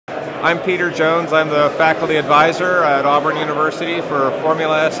I'm Peter Jones. I'm the faculty advisor at Auburn University for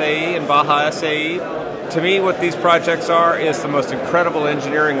Formula SAE and Baja SAE. To me, what these projects are is the most incredible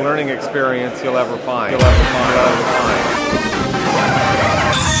engineering learning experience you'll ever find.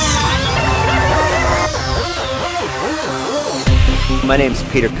 My name's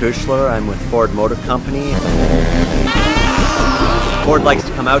Peter Kushler. I'm with Ford Motor Company. Ford likes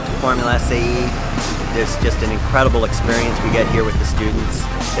to come out to Formula SAE. There's just an incredible experience we get here with the students.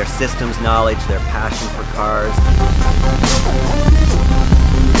 Their systems knowledge, their passion for cars.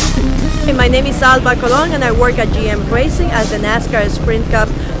 My name is Alba Colon and I work at GM Racing as the NASCAR Sprint Cup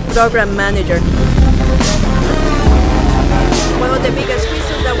Program Manager. One of the biggest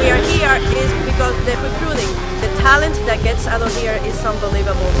reasons that we are here is because the recruiting, the talent that gets out of here is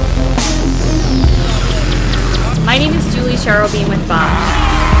unbelievable. My name is Julie Sharrowbean with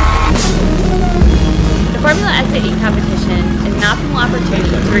Bosch. The Formula SAE competition is an optimal opportunity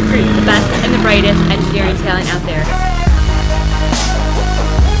to recruit the best and the brightest engineering talent out there.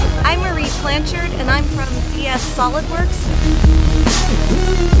 I'm Marie Blanchard and I'm from BS SolidWorks.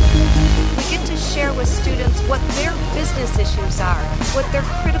 We get to share with students what their business issues are, what their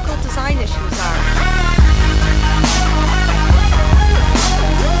critical design issues are.